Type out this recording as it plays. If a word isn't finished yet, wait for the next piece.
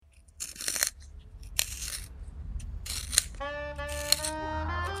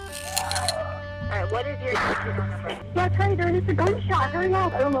What is your phone number? Yeah, Trey, there is a gunshot. Hurry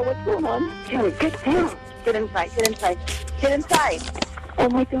up. I don't know what's going on. Kelly, get down. Get inside. Get inside. Get inside. Oh,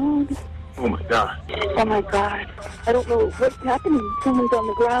 my God. Oh my God. Oh, my God. I don't know what's happening. Someone's on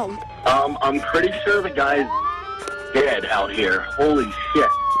the ground. I'm pretty sure the guy's dead out here. Holy shit.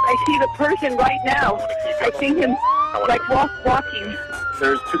 I see the person right now. I see him, like, walking.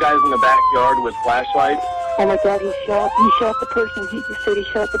 There's two guys in the backyard with flashlights. Oh, my God, he shot the person. He just said he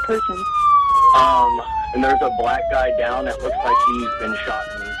shot the person. And there's a black guy down that looks like he's been shot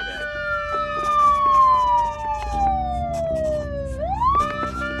and he's dead.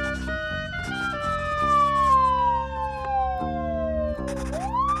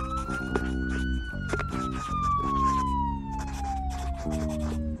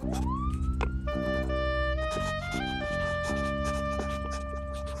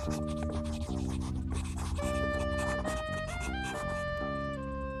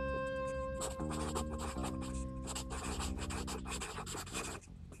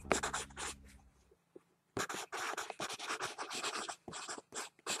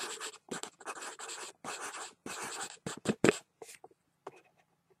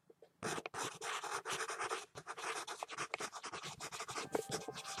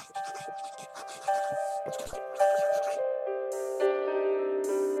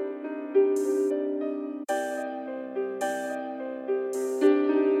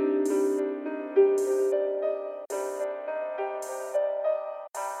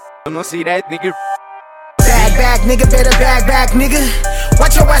 I'm gonna see that nigga. Bag back, nigga, better bag back, nigga.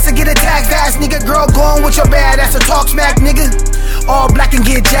 Watch your ass and get attacked fast, nigga. Girl going with your bad ass to talk smack, nigga. All black and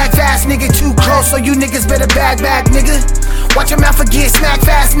get jacked fast, nigga. Too close, so you niggas better bag back, nigga. Watch your mouth and get smacked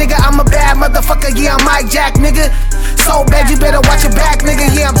fast, nigga. I'm a bad motherfucker, yeah, I'm Mike Jack, nigga. So bad, you better watch your back, nigga.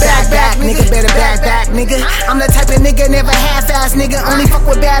 Yeah, I'm back, nigga. Better back, nigga. I'm the type of nigga, never half-ass, nigga. Only fuck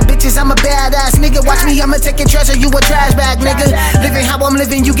with bad bitches, I'm a badass, nigga. Watch me, I'ma take your treasure, you a trash bag, nigga. Living how I'm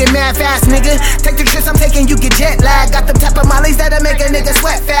living, you get mad fast, nigga. Take the trips I'm taking, you get jet lag. Got them type of mollies that'll make a nigga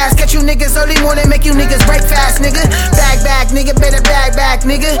sweat fast. Catch you niggas early morning, make you niggas break fast, nigga. Bag, nigga, better bag,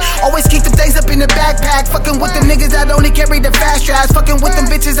 nigga. Always keep them things up in the backpack. Fucking with them niggas that only carry the fast traps. Fucking with them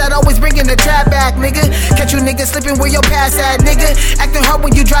bitches that always bringin' the trap back, nigga. Catch you niggas slipping where your pass at, nigga. Acting hard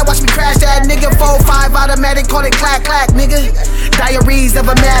when you drive, watch me crash that, nigga. 4-5 automatic, call it clack, nigga. Diaries of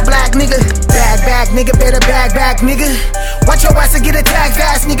a mad black nigga. Bag, nigga, better bag, nigga. Watch your ass and get attacked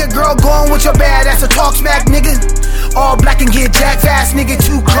fast, nigga. Girl going with your bad ass to talk smack, nigga. All black and get jacked fast, nigga.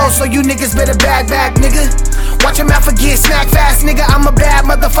 Too close, so you niggas better bag, nigga. Watch your mouth and get smacked fast, nigga. I'm a bad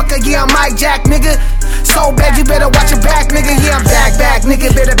motherfucker, yeah, I'm Mike Jack, nigga. So bad, you better watch your back, nigga. Yeah, I'm back, nigga.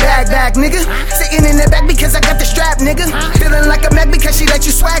 Better bag, nigga. Sitting in the back because I got the strap, nigga. Feeling like a Mac because she let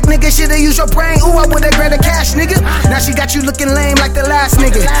you swag, nigga. Shoulda used your brain, ooh, I would've grabbed the cash, nigga. Now she got you looking lame like the last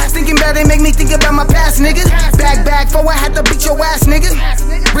nigga. Thinking about it make me think about my past, nigga. Bag, for I had to beat your ass, nigga.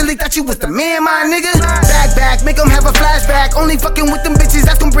 Really thought you was the man, my nigga. Bag, make them have a flashback. Only fucking with them bitches,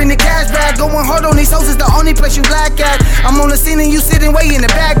 that's gon' bring the cash back. Going hard on these hoes is the only place you black at. I'm on the scene and you sitting way in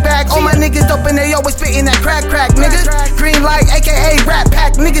the back. All my niggas dope and they always spitting that crack, nigga. Green light, aka Rat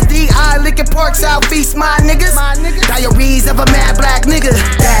Pack, niggas. D.I. licking pork, Southeast, my niggas. Diaries of a mad black nigga.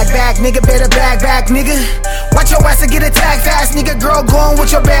 Bag, nigga, better bag, nigga. Watch your ass and get attacked fast, nigga. Girl going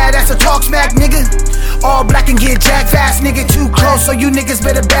with your bad ass to talk smack, nigga. All black and get jacked fast, nigga. Too close, so you niggas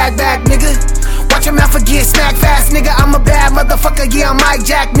better bag, nigga. Watch your mouth and get smacked fast, nigga. I'm a bad motherfucker, yeah, I'm Mike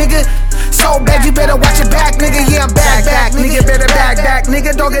Jack, nigga. So bad, you better watch your back, nigga. Yeah, I'm back, nigga. Better bag,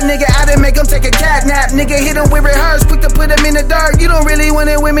 nigga. Dog a nigga out and make him take a cat nap, nigga. Hit him with rehearse, quick to put him in the dirt. You don't really want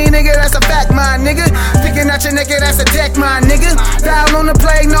it with me, nigga. That's a fact, my nigga. Picking out your nigga, that's a tech, my nigga. Dial on the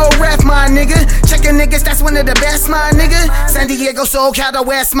play, no ref, my nigga. Checking niggas, that's one of the best, my nigga. San Diego, SoCal,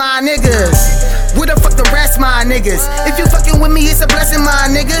 West, my niggas. Where the fuck the rest, my niggas? If you fucking with me, it's a blessing,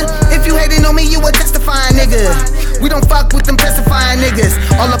 my nigga. If you hating on me, you a testifying nigga. We don't fuck with them testifying niggas.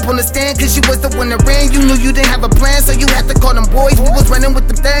 All up on the stand, cause you was the one that ran. You knew you didn't have a plan, so you had to call them boys. We was running with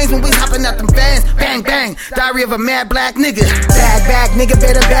them things when we hopping out them fans. Bang, diary of a mad black nigga. Bag, nigga,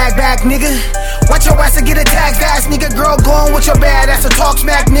 better bag, nigga. Watch your ass and get attacked fast, nigga. Girl going with your bad ass to talk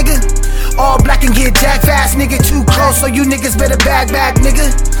smack, nigga. All black and get jacked fast, nigga. Too close, so you niggas better bag,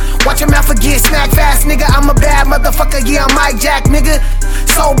 nigga. Watch your mouth and get smacked fast, nigga. I'm a bad motherfucker, yeah, I'm Mike Jack, nigga.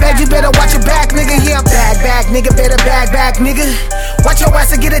 So bad, you better watch your back, nigga. Yeah, I'm back, nigga. Better bag, nigga. Watch your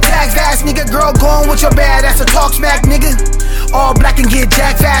ass and get attacked fast, nigga. Girl going with your bad ass to talk smack, nigga. All black and get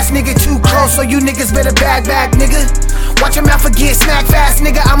jacked fast, nigga. Too close, so you niggas better bag, nigga. Watch your mouth and get smacked fast,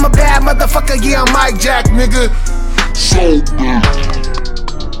 nigga. I'm a bad motherfucker, yeah, I'm Mike Jack, nigga. So bad.